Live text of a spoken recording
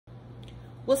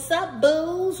What's up,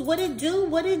 boos? What it do?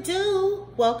 What it do?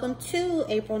 Welcome to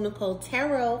a.Nichole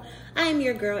Tarot. I am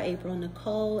your girl,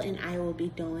 a.Nichole, and I will be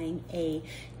doing a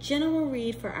general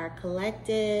read for our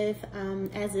collective.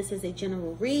 As this is a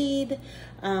general read,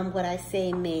 what I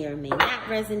say may or may not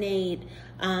resonate.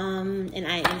 And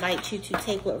I invite you to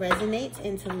take what resonates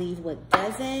and to leave what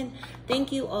doesn't.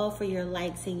 Thank you all for your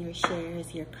likes and your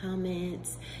shares, your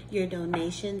comments, your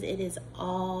donations. It is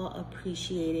all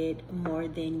appreciated more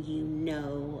than you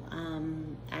know.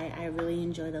 I really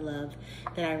enjoy the love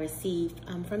that I receive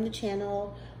from the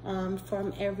channel,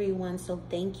 from everyone. So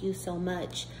thank you so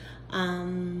much.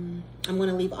 I'm going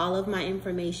to leave all of my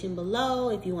information below.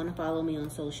 If you want to follow me on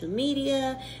social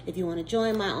media, if you want to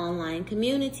join my online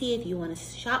community, if you want to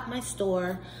shop my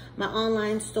store, my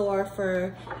online store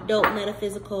for dope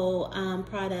metaphysical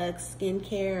products,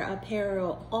 skincare,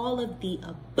 apparel, all of the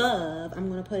above, I'm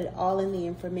going to put it all in the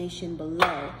information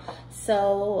below.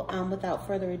 So without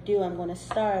further ado, I'm going to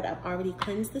start. I've already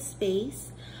cleansed the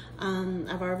space.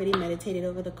 I've already meditated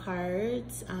over the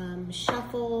cards,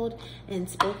 shuffled, and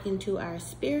spoken to our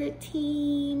spirit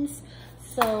teams.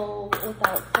 So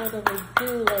without further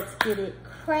ado, let's get it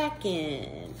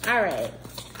cracking. All right.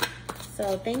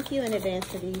 So thank you in advance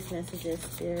for these messages,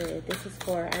 Spirit. This is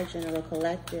for our general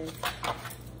collective.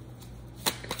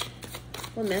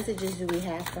 What messages do we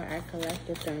have for our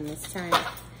collective during this time?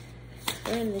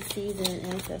 During this season,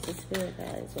 Ancestor Spirit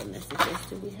Guides, what messages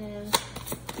do we have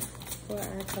for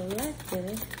our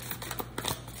collective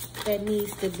that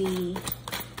needs to be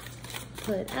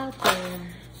put out there?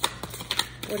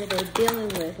 What are they dealing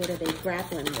with? What are they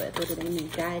grappling with? What do they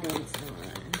need guidance on?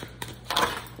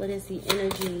 What is the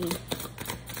energy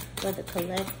for the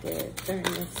collective during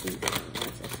this season?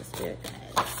 Ancestor Spirit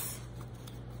Guides.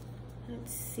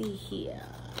 Let's see here.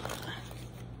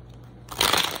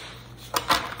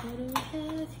 What do we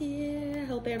have here?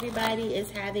 Hope everybody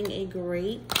is having a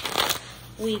great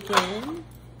weekend.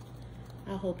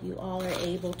 I hope you all are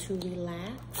able to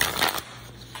relax.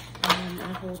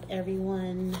 I hope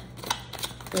everyone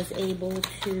was able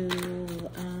to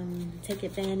take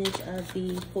advantage of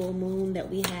the full moon that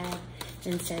we had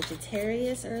in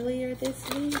Sagittarius earlier this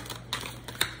week.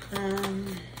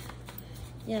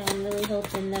 Yeah, I'm really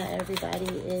hoping that everybody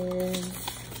is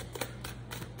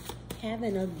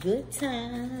having a good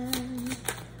time.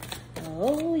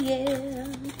 Oh, yeah.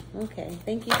 Okay.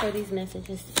 Thank you for these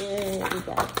messages, Spirit. We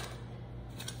got...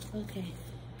 Okay.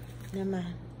 Never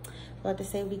mind. About to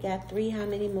say we got 3. How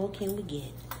many more can we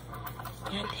get?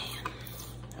 God damn.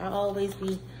 I'll always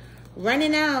be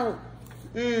running out.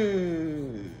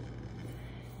 Okay.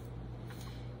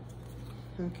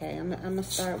 I'm going to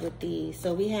start with these.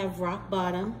 So we have rock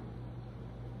bottom.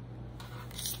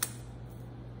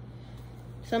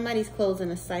 Somebody's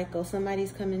closing a cycle.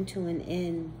 Somebody's coming to an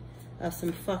end of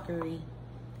some fuckery.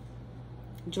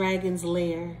 Dragon's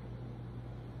lair.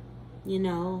 You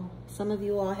know, some of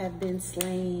you all have been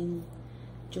slaying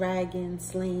dragons,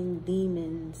 slaying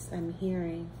demons, I'm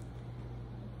hearing.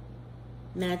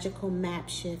 Magical map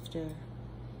shifter.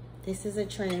 This is a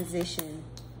transition.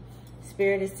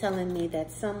 Spirit is telling me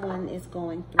that someone is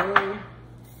going through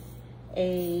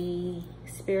a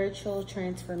spiritual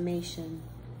transformation.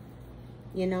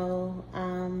 You know,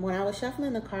 when I was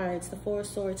shuffling the cards, the 4 of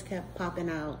Swords kept popping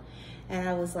out. And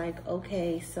I was like,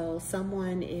 okay, so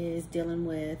someone is dealing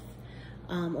with,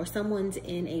 or someone's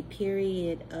in a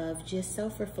period of just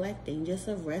self-reflecting, just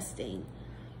of resting,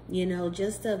 you know,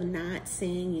 just of not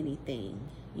saying anything,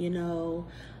 you know,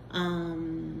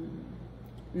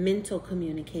 mental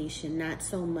communication, not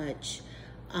so much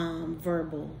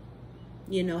verbal,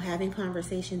 you know, having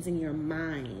conversations in your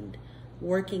mind,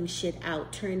 working shit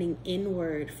out, turning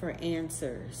inward for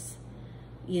answers.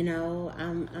 You know,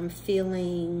 I'm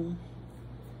feeling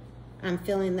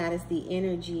that is the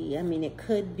energy. I mean, it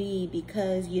could be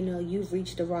because, you know, you've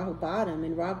reached a rock bottom,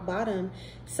 and rock bottom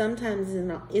sometimes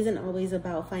isn't always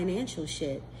about financial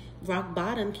shit. Rock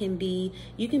bottom can be,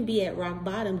 you can be at rock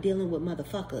bottom dealing with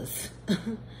motherfuckers.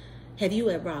 Have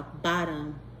you at rock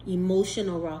bottom,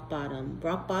 emotional rock bottom?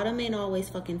 Rock bottom ain't always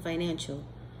fucking financial,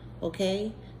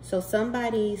 okay? So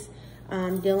somebody's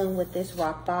dealing with this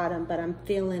rock bottom, but I'm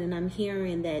feeling and I'm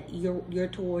hearing that you're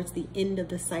towards the end of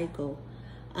the cycle.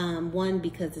 One,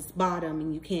 because it's bottom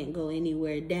and you can't go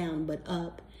anywhere down but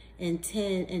up. And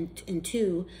 10 and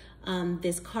 2,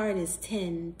 this card is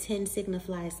 10. 10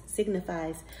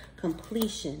 signifies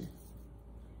completion.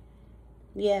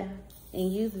 Yeah,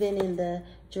 and you've been in the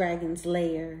dragon's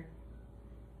lair.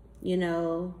 You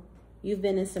know, you've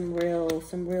been in some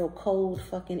real cold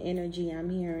fucking energy, I'm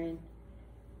hearing.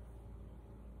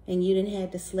 And you done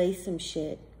had to slay some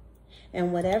shit.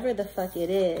 And whatever the fuck it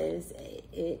is,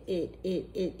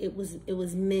 it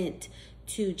was meant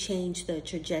to change the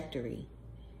trajectory.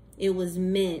 It was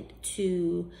meant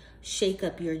to shake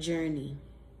up your journey.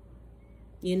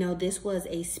 You know, this was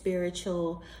a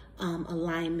spiritual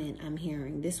alignment, I'm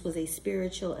hearing. This was a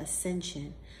spiritual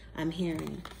ascension, I'm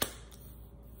hearing.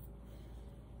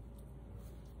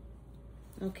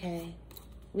 Okay.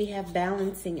 We have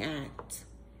balancing act.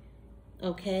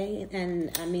 Okay.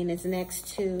 And I mean, it's next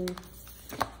to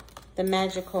the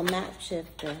magical map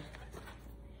shifter.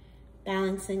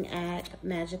 Balancing act,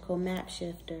 magical map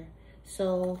shifter.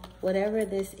 So whatever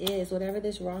this is, whatever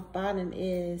this rock bottom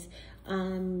is,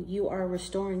 you are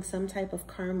restoring some type of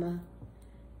karma.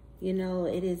 You know,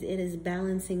 it is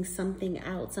balancing something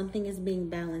out. Something is being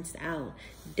balanced out.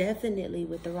 Definitely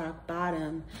with the rock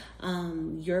bottom,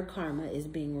 your karma is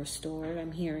being restored,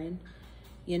 I'm hearing.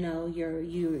 You know,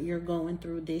 you're going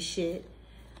through this shit.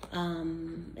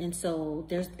 And so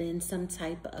there's been some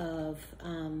type of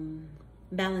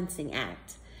balancing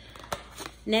act.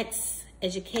 Next,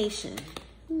 education.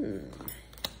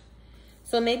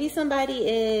 So maybe somebody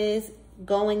is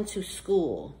going to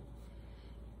school.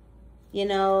 You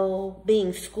know,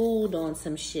 being schooled on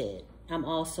some shit. I'm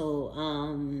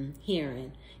also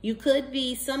hearing. You could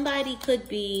be, somebody could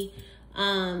be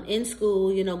in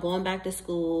school, you know, going back to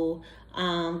school,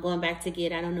 going back to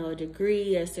get, I don't know, a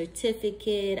degree, a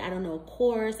certificate, I don't know, a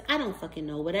course, I don't fucking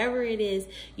know. Whatever it is,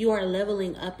 you are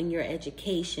leveling up in your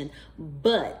education.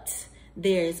 But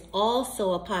there's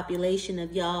also a population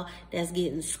of y'all that's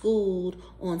getting schooled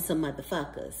on some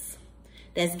motherfuckers.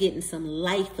 That's getting some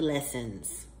life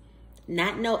lessons.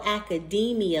 Not no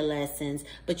academia lessons,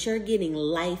 but you're getting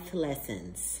life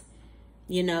lessons.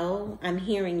 You know, I'm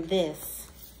hearing this.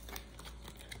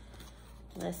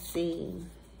 Let's see.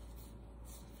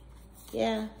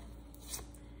 Yeah.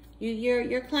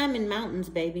 You're climbing mountains,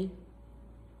 baby.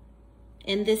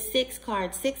 And this 6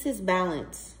 card, 6 is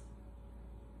balance.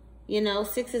 You know,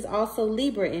 6 is also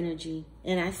Libra energy.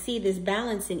 And I see this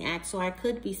balancing act, so I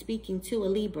could be speaking to a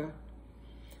Libra.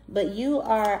 But you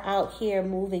are out here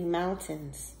moving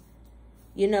mountains.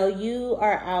 You know, you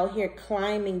are out here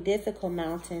climbing difficult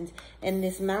mountains. And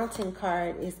this mountain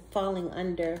card is falling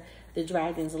under the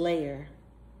dragon's lair.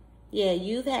 Yeah,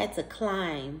 you've had to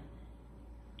climb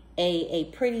a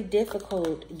pretty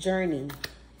difficult journey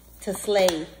to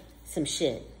slay some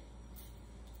shit.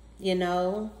 You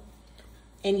know?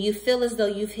 And you feel as though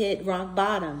you've hit rock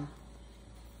bottom.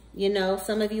 You know,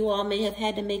 some of you all may have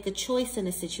had to make a choice in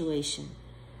a situation.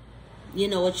 You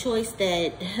know, a choice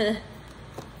that,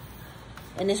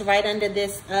 and it's right under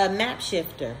this map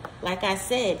shifter. Like I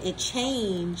said, it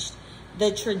changed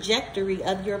the trajectory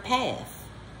of your path.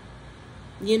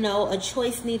 You know, a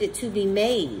choice needed to be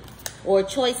made, or a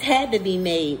choice had to be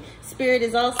made. Spirit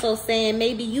is also saying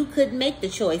maybe you couldn't make the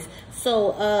choice.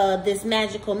 So this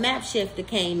magical map shifter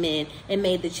came in and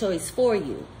made the choice for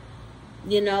you.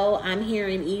 You know, I'm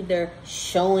hearing either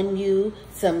showing you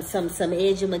some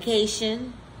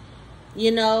education, you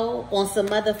know, on some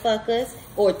motherfuckers,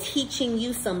 or teaching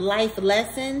you some life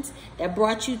lessons that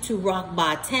brought you to rock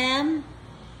bottom.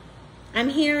 I'm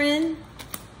hearing,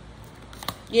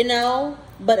 you know,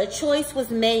 but a choice was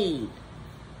made.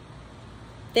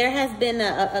 There has been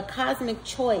a cosmic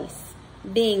choice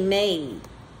being made.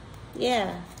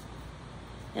 Yeah.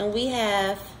 And we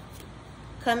have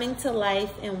coming to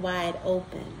life and wide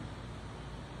open.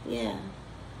 Yeah.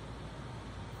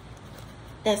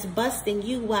 That's busting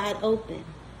you wide open.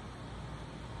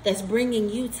 That's bringing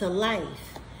you to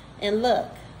life. And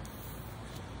look,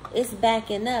 it's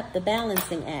backing up the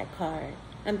balancing act card.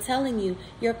 I'm telling you,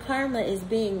 your karma is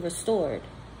being restored.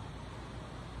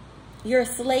 Your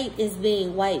slate is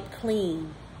being wiped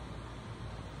clean.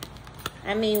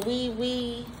 I mean,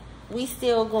 we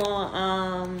still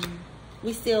going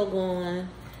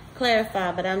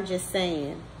clarify, but I'm just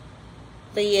saying.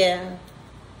 But yeah.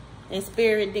 And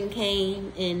spirit then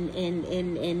came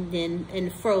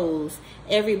and froze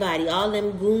everybody, all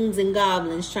them goons and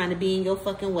goblins trying to be in your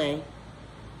fucking way.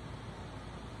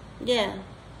 Yeah.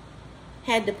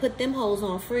 Had to put them hoes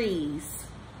on freeze.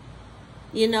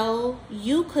 You know,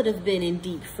 you could have been in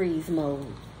deep freeze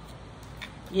mode.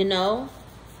 You know,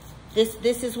 this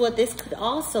is what this could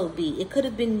also be. It could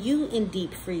have been you in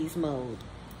deep freeze mode.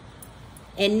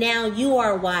 And now you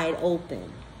are wide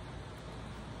open.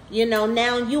 You know,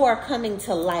 now you are coming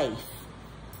to life.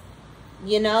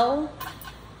 You know?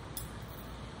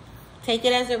 Take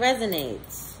it as it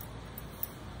resonates.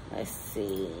 Let's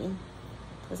see.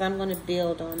 Because I'm going to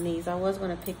build on these. I was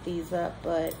going to pick these up,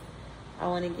 but I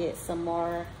want to get some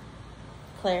more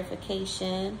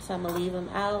clarification. So I'm going to leave them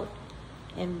out.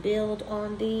 and build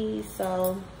on these.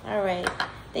 So, all right.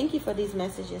 Thank you for these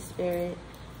messages, Spirit.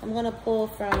 I'm going to pull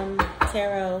from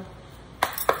Tarot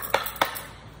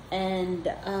and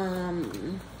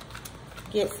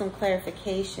get some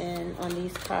clarification on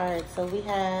these cards. So we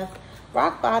have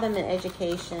rock bottom and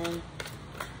education.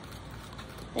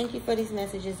 Thank you for these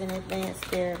messages in advance,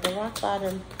 Spirit. The rock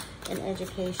bottom and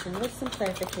education. What's some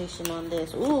clarification on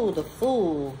this? Ooh, the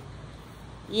Fool.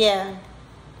 Yeah.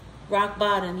 Rock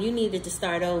bottom. You needed to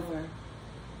start over.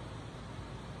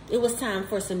 It was time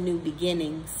for some new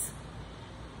beginnings.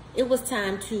 It was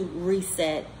time to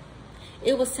reset.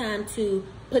 It was time to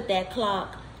put that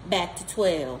clock back to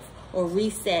 12 or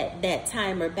reset that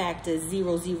timer back to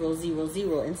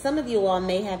 0000. And some of you all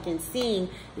may have been seeing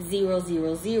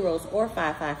 000s or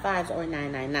 555s or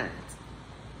 999s.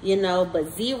 You know,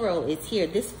 but 0 is here.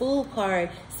 This Fool card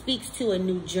speaks to a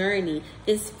new journey.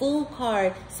 This Fool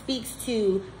card speaks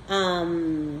to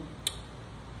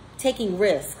taking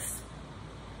risks.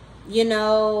 You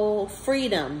know,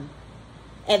 freedom,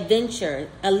 adventure,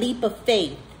 a leap of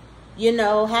faith. You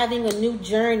know, having a new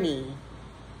journey.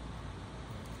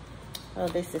 Oh,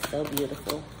 this is so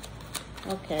beautiful.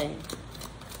 Okay.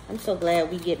 I'm so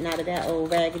glad we getting out of that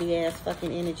old raggedy ass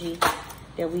fucking energy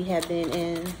that we have been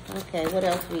in. Okay, what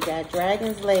else we got?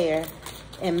 Dragon's Lair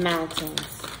and mountains.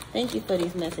 Thank you for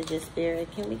these messages, Spirit.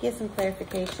 Can we get some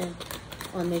clarification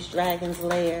on this Dragon's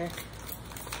Lair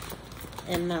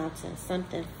and mountains?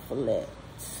 Something flipped.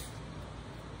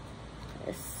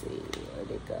 Let's see.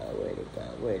 Where'd it go? Where'd it go?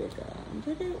 Where'd it go?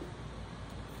 Did it?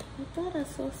 I thought I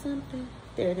saw something.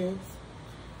 There it is.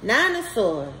 9 of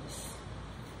Swords.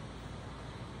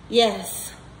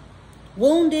 Yes.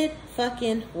 Wounded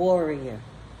fucking warrior.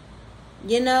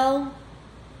 You know?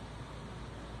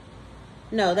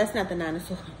 No, that's not the 9 of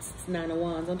Swords. It's 9 of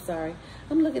Wands. I'm sorry.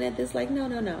 I'm looking at this like,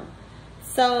 no.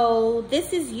 So,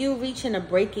 this is you reaching a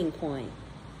breaking point.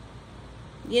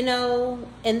 You know?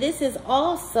 And this is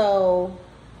also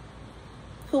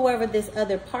whoever this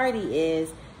other party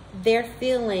is, they're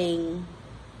feeling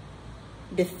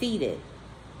defeated.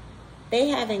 They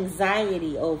have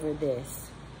anxiety over this.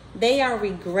 They are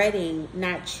regretting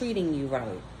not treating you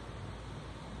right.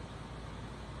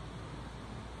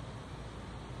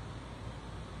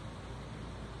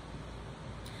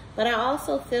 But I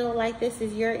also feel like this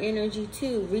is your energy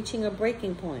too, reaching a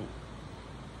breaking point.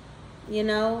 You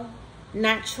know,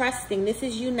 not trusting. This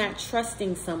is you not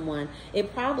trusting someone.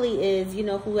 It probably is, you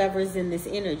know, whoever's in this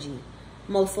energy,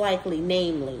 most likely,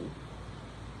 namely.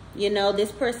 You know,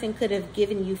 this person could have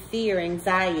given you fear,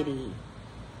 anxiety.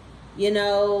 You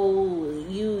know,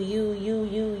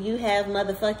 you have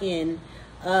motherfucking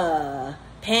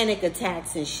panic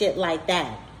attacks and shit like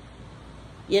that.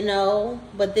 You know,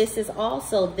 but this is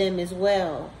also them as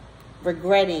well.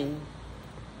 Regretting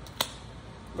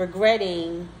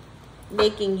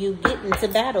making you get into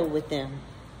battle with them.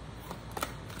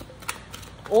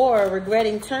 Or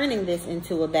regretting turning this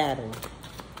into a battle.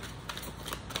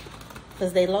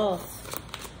 Because they lost.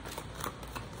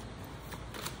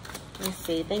 Let's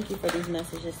see. Thank you for these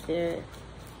messages, Spirit.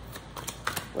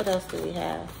 What else do we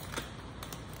have?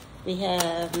 We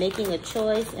have making a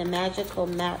choice and magical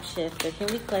map shifter. Can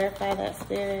we clarify that,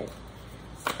 Spirit?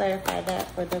 Let's clarify that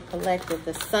for the collective.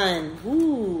 The Sun.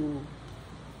 Ooh.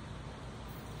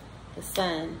 The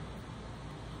Sun.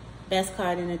 Best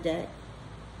card in the deck.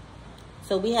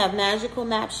 So we have magical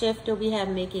map shifter. We have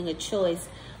making a choice.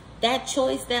 That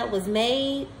choice that was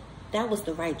made, that was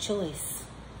the right choice.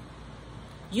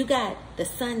 You got the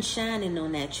sun shining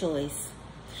on that choice.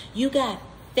 You got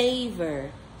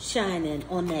favor shining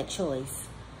on that choice.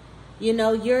 You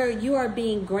know, you are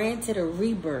being granted a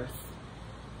rebirth.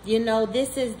 You know,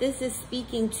 this is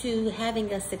speaking to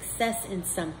having a success in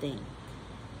something.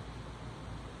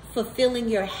 Fulfilling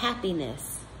your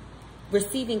happiness.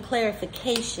 Receiving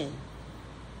clarification.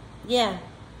 Yeah.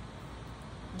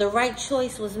 The right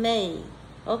choice was made.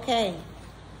 Okay.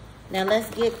 Now let's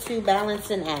get to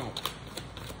Balancing Act,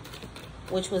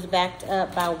 which was backed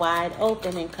up by Wide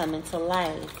Open and Coming to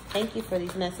Life. Thank you for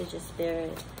these messages,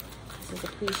 Spirit. This is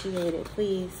appreciated.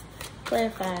 Please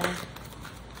clarify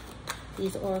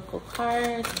these oracle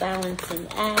cards. Balancing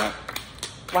Act,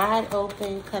 Wide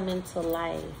Open, Coming to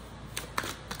Life.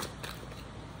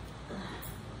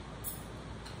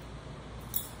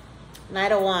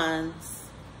 Knight of Wands.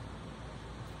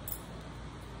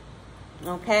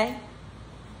 Okay?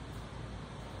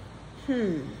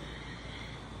 You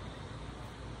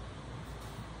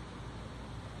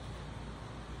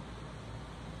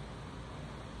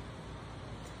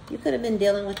could have been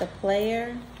dealing with a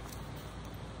player.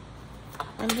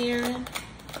 I'm hearing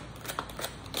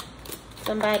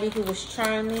somebody who was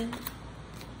charming.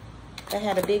 that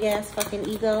had a big ass fucking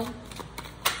ego.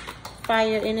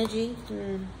 Fire energy.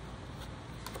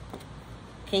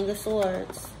 King of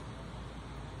Swords.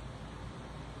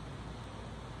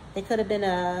 They could have been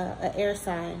a air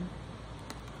sign.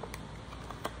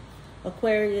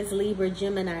 Aquarius, Libra,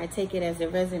 Gemini. Take it as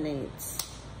it resonates.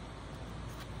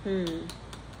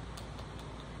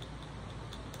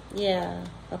 Yeah,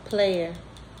 a player.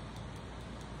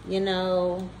 You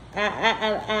know,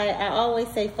 I always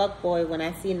say fuckboy when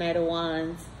I see Knight of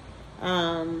Wands.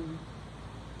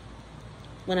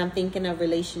 When I'm thinking of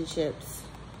relationships.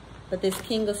 But this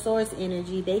King of Swords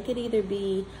energy, they could either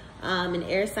be an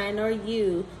air sign or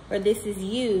this is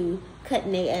you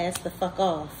cutting their ass the fuck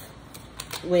off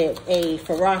with a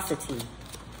ferocity.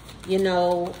 You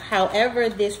know, however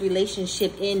this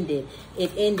relationship ended,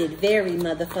 it ended very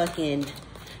motherfucking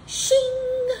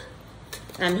shing.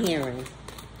 I'm hearing.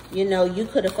 You know, you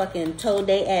could have fucking told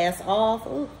their ass off.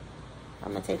 Ooh,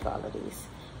 I'm gonna take all of these.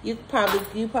 You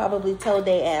probably told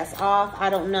their ass off. I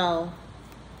don't know.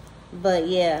 But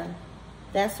yeah,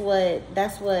 that's what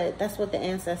the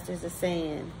ancestors are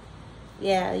saying.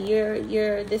 Yeah,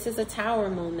 this is a tower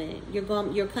moment.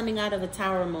 You're coming out of a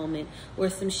tower moment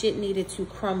where some shit needed to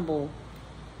crumble.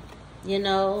 You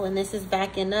know, and this is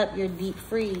backing up your deep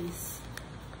freeze.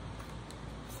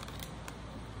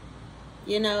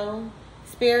 You know,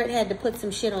 Spirit had to put some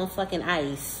shit on fucking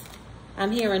ice. I'm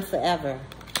hearing forever.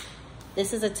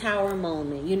 This is a tower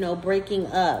moment, you know, breaking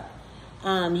up.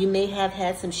 You may have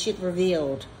had some shit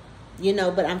revealed, you know,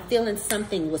 but I'm feeling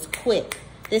something was quick.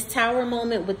 This tower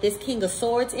moment with this King of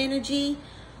Swords energy,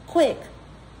 quick.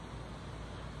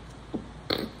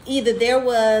 Either there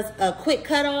was a quick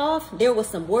cutoff, there was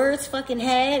some words fucking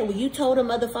had where you told a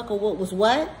motherfucker what was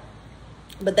what.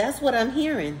 But that's what I'm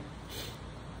hearing.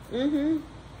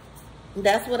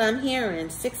 That's what I'm hearing.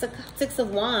 Six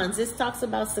of Wands. This talks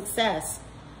about success.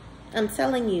 I'm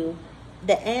telling you,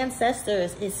 the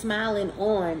ancestors is smiling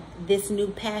on this new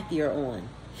path you're on.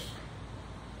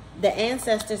 The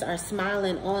ancestors are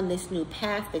smiling on this new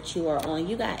path that you are on.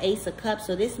 You got Ace of Cups,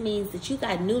 so this means that you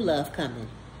got new love coming.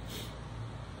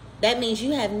 That means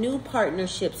you have new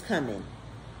partnerships coming.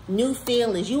 New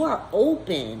feelings. You are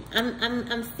open.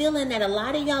 I'm feeling that a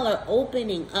lot of y'all are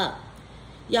opening up.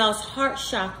 Y'all's heart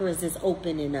chakras is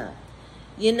opening up.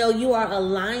 You know, you are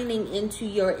aligning into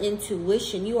your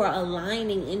intuition. You are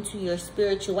aligning into your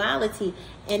spirituality.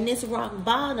 And this rock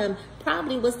bottom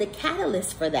probably was the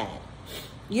catalyst for that.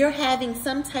 You're having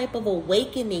some type of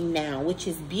awakening now, which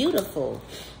is beautiful.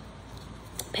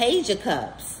 Page of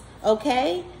Cups,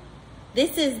 okay?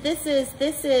 This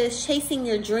is chasing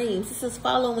your dreams. This is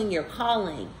following your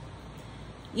calling.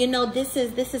 You know, this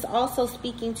is also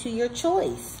speaking to your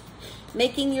choice.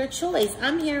 Making your choice.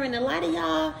 I'm hearing a lot of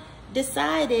y'all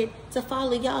decided to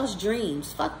follow y'all's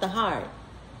dreams. Fuck the heart.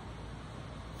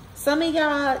 Some of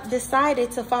y'all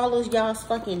decided to follow y'all's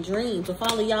fucking dreams, to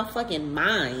follow y'all fucking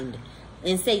mind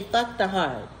and say fuck the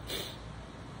heart.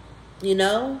 You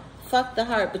know? Fuck the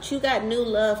heart. But you got new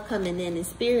love coming in, and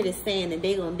Spirit is saying that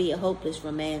they're going to be a hopeless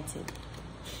romantic.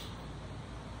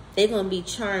 They're going to be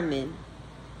charming.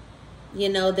 You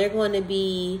know, they're going to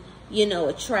be, you know,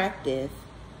 attractive.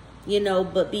 You know,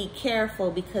 but be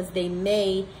careful because they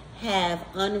may have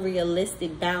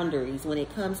unrealistic boundaries when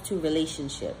it comes to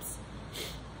relationships.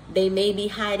 They may be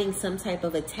hiding some type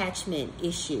of attachment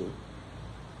issue.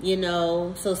 You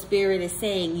know, so Spirit is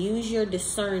saying use your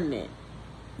discernment.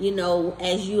 You know,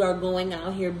 as you are going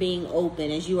out here being open,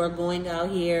 as you are going out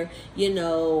here, you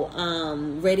know,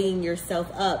 readying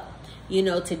yourself up, you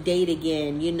know, to date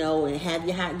again, you know, and have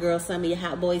your hot girl summer, your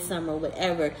hot boy summer,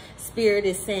 whatever. Spirit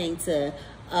is saying to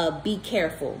be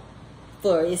careful,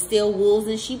 for it's still wolves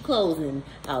in sheep clothing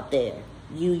out there.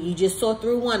 You just saw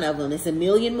through one of them. It's a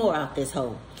million more out this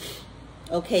hole.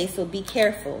 Okay, so be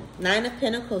careful. Nine of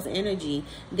Pentacles energy.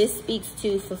 This speaks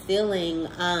to fulfilling,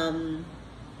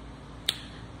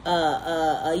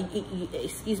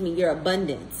 excuse me, your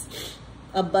abundance.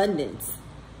 Abundance.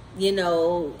 You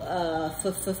know,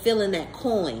 for fulfilling that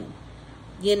coin.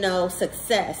 You know,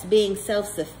 success, being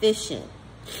self-sufficient.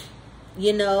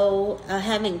 You know,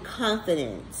 having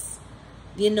confidence.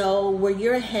 You know, where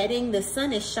you're heading, the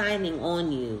sun is shining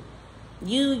on you.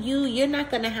 You're not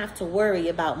going to have to worry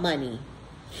about money.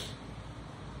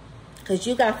 Because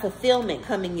you got fulfillment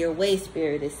coming your way,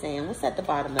 Spirit is saying. What's at the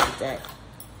bottom of the deck?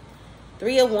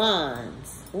 Three of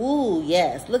Wands. Ooh,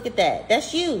 yes. Look at that.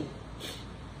 That's you.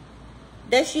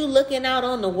 That's you looking out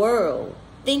on the world.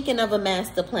 Thinking of a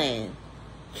master plan.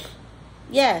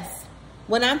 Yes.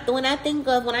 When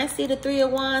I see the Three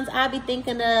of Wands, I be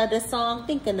thinking of the song,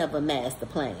 Thinking of a Master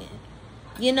Plan.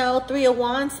 You know, Three of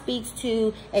Wands speaks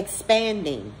to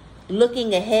expanding,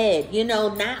 looking ahead, you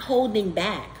know, not holding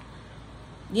back,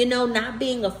 you know, not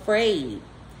being afraid,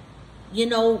 you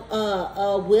know,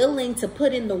 willing to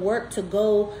put in the work to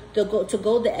go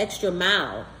the extra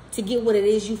mile to get what it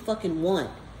is you fucking want,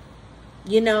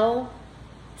 you know.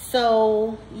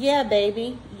 So yeah,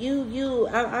 baby,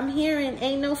 I'm hearing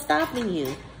ain't no stopping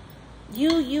you.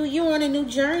 You're on a new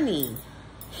journey.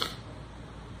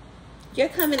 You're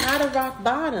coming out of rock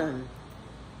bottom.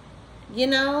 You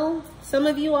know, some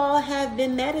of you all have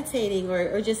been meditating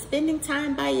or just spending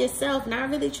time by yourself, not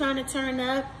really trying to turn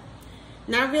up,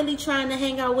 not really trying to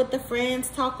hang out with the friends,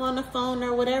 talk on the phone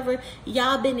or whatever.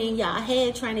 Y'all been in y'all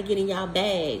head trying to get in y'all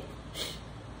bag.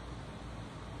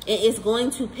 It's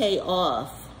going to pay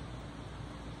off.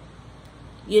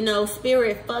 You know,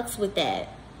 spirit fucks with that.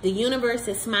 The universe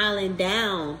is smiling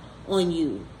down on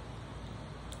you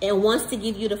and wants to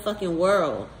give you the fucking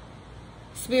world.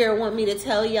 Spirit want me to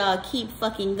tell y'all, keep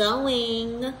fucking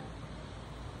going.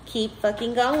 Keep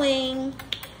fucking going.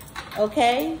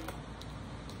 Okay?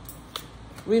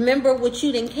 Remember what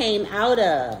you done came out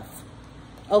of.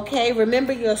 Okay?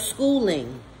 Remember your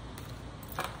schooling.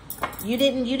 You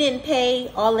didn't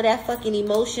pay all of that fucking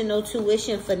emotional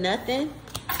tuition for nothing.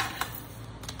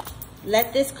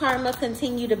 Let this karma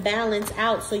continue to balance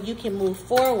out so you can move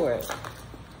forward.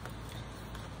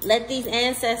 Let these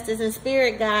ancestors and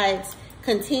spirit guides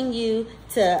continue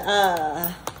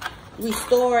to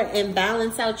restore and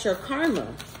balance out your karma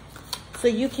so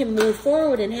you can move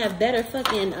forward and have better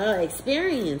fucking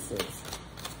experiences.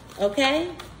 Okay?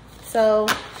 So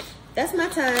that's my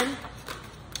time.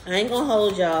 I ain't gonna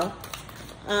hold y'all.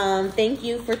 Thank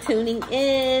you for tuning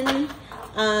in.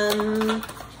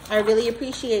 I really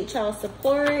appreciate y'all's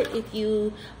support. If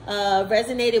you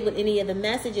resonated with any of the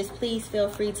messages, please feel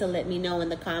free to let me know in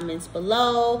the comments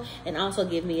below, and also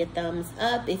give me a thumbs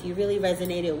up if you really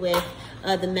resonated with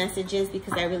the messages,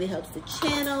 because that really helps the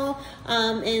channel.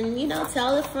 And, you know,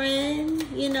 tell a friend,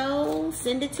 you know,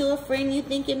 send it to a friend you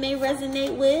think it may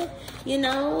resonate with. You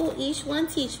know, each one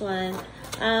teach one.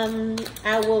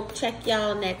 I will check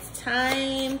y'all next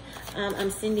time.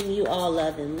 I'm sending you all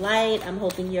love and light. I'm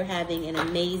hoping you're having an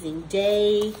amazing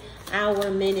day, hour,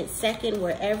 minute, second,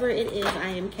 wherever it is I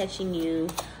am catching you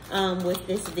with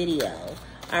this video.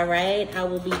 All right. I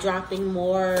will be dropping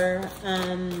more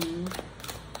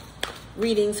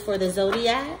readings for the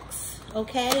zodiacs.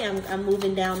 Okay. I'm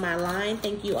moving down my line.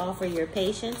 Thank you all for your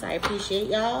patience. I appreciate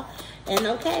y'all. And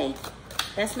okay,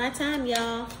 that's my time,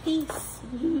 y'all. Peace.